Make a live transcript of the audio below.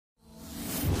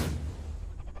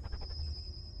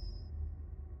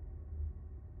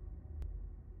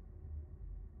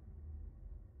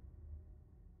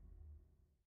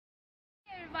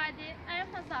everybody. I am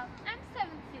Hasan. I'm 17.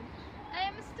 I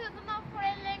am a student of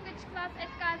foreign language class at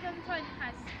Gazi Anatolian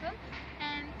High School,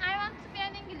 and I want to be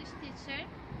an English teacher.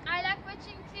 I like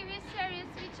watching TV series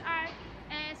which are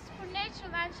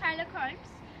Supernatural and Sherlock Holmes.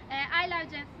 I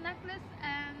love Jensen Ackles.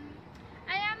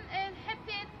 I am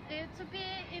happy to be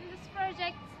in this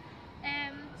project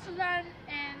to learn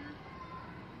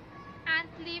and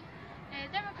live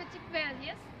democratic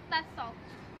values. That's all.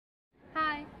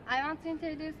 Hi, I want to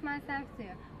introduce myself to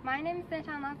you. My name is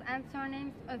Anatolian and surname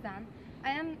is Özen. I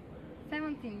am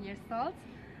 17 years old.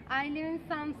 I live in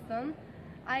Samsun.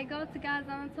 I go to Gazi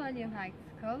Anatolian High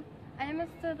School. I am a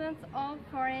student of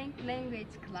foreign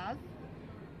language class.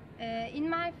 In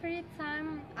my free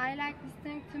time, I like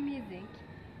listening to music,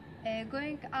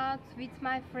 going out with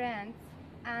my friends,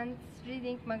 and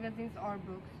reading magazines or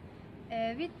books.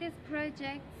 With this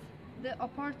project, the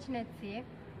opportunity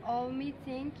of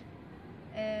meeting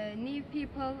new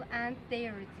people and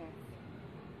their routines.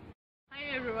 Hi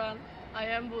everyone, I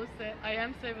am Buse, I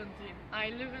am 17. I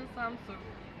live in Samsun.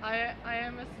 I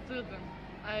am a student.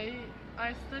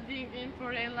 I studying in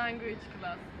foreign language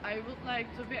class. I would like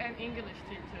to be an English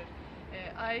teacher.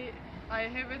 I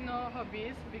have no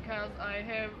hobbies because I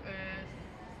have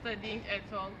studying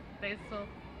at all. That's all.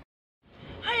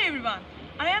 Hi everyone,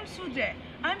 I am Sude.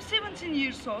 I'm 17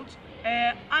 years old.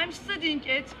 I'm studying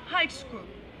at high school.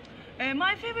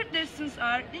 My favorite lessons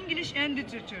are English and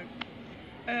literature.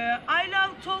 I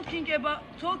love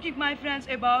talking my friends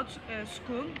about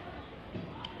school.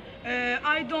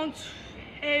 I don't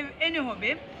have any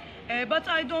hobby, but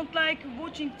I don't like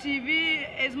watching TV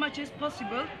as much as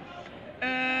possible.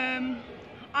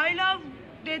 I love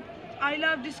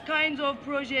this kind of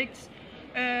projects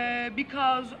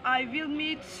because I will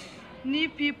meet new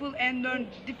people and learn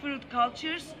different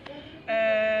cultures.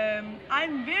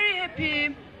 I'm very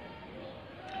happy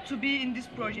to be in this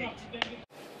project.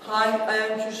 Hi, I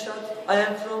am Kürşat. I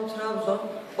am from Trabzon,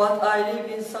 but I live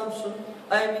in Samsun.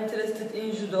 I am interested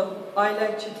in judo. I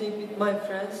like chatting with my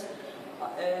friends.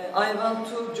 I want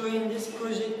to join this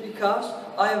project because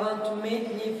I want to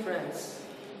make new friends.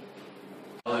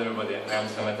 Hello everybody, I am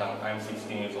Sametan. I am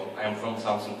 16 years old. I am from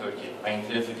Samsun, Turkey. I am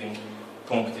interested in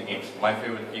computer games. My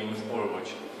favorite game is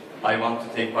Overwatch. I want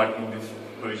to take part in this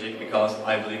project because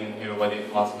I believe in everybody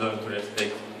must learn to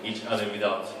respect each other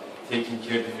without taking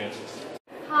care of differences.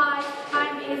 Hi,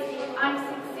 I'm Gazi. I'm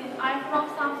 16. I'm from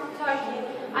Samsun, Turkey.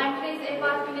 I'm crazy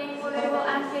about playing volleyball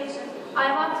and fashion. I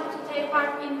wanted to take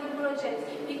part in the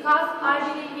project because I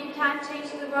believe we can change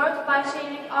the world by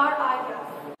sharing our ideas.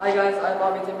 Hi guys, I'm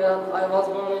Ahmet Emirhan. I was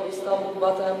born in Istanbul,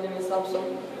 but I am living in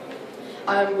Samsun.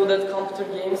 I am good at computer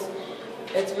games.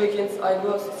 At weekends, I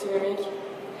go swimming.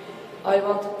 I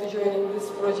wanted to join in this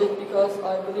project because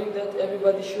I believe that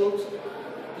everybody should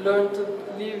learn to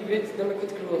live with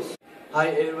democratic rules. Hi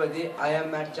everybody, I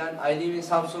am Mertcan. I live in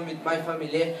Samsun with my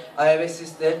family. I have a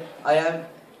sister. I am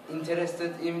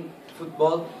interested in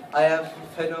football. I am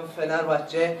fan of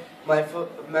Fenerbahçe.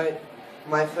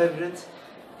 My favorite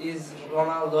is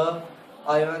Ronaldo.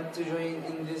 I want to join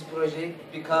in this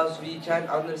project because we can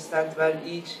understand well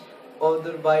each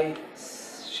other by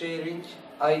sharing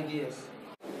ideas.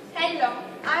 Hello,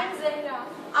 I'm Zehra.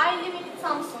 I live in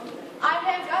Samsun. I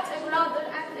have got a brother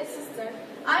and a sister.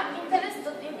 I'm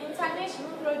interested in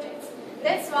international projects.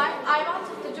 That's why I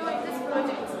wanted to join this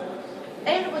project.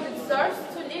 Everybody deserves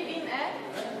to live in a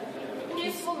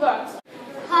peaceful world.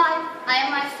 Hi, I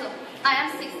am Aysu. I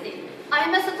am 16. I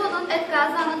am a student at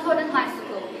Gazi Anatolian High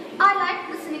School. I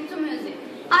like listening to music.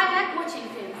 I like watching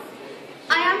films.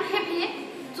 I am happy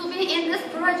to be in this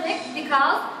project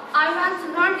because I want to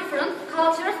learn different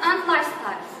cultures and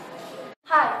lifestyles.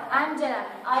 Hi, I'm Ceren.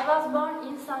 I was born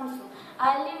in Samsun.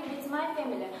 I live with my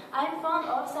family. I am fond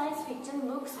of science fiction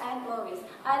books and movies.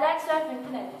 I like surfing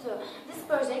the net too. This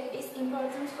project is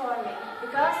important for me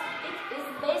because it is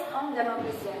based on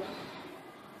democracy.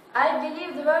 I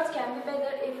believe the world can be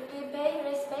better if we pay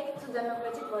respect to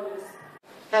democratic values.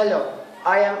 Hello,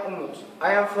 I am Umut.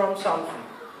 I am from Samsun.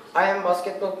 I am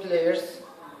basketball players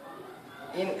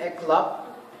in a club.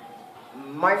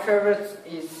 My favorite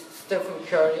is Stephen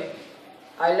Curry.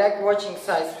 I like watching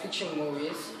science fiction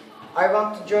movies. I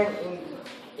want to join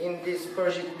in this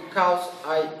project because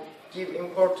I give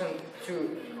importance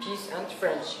to peace and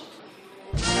friendship.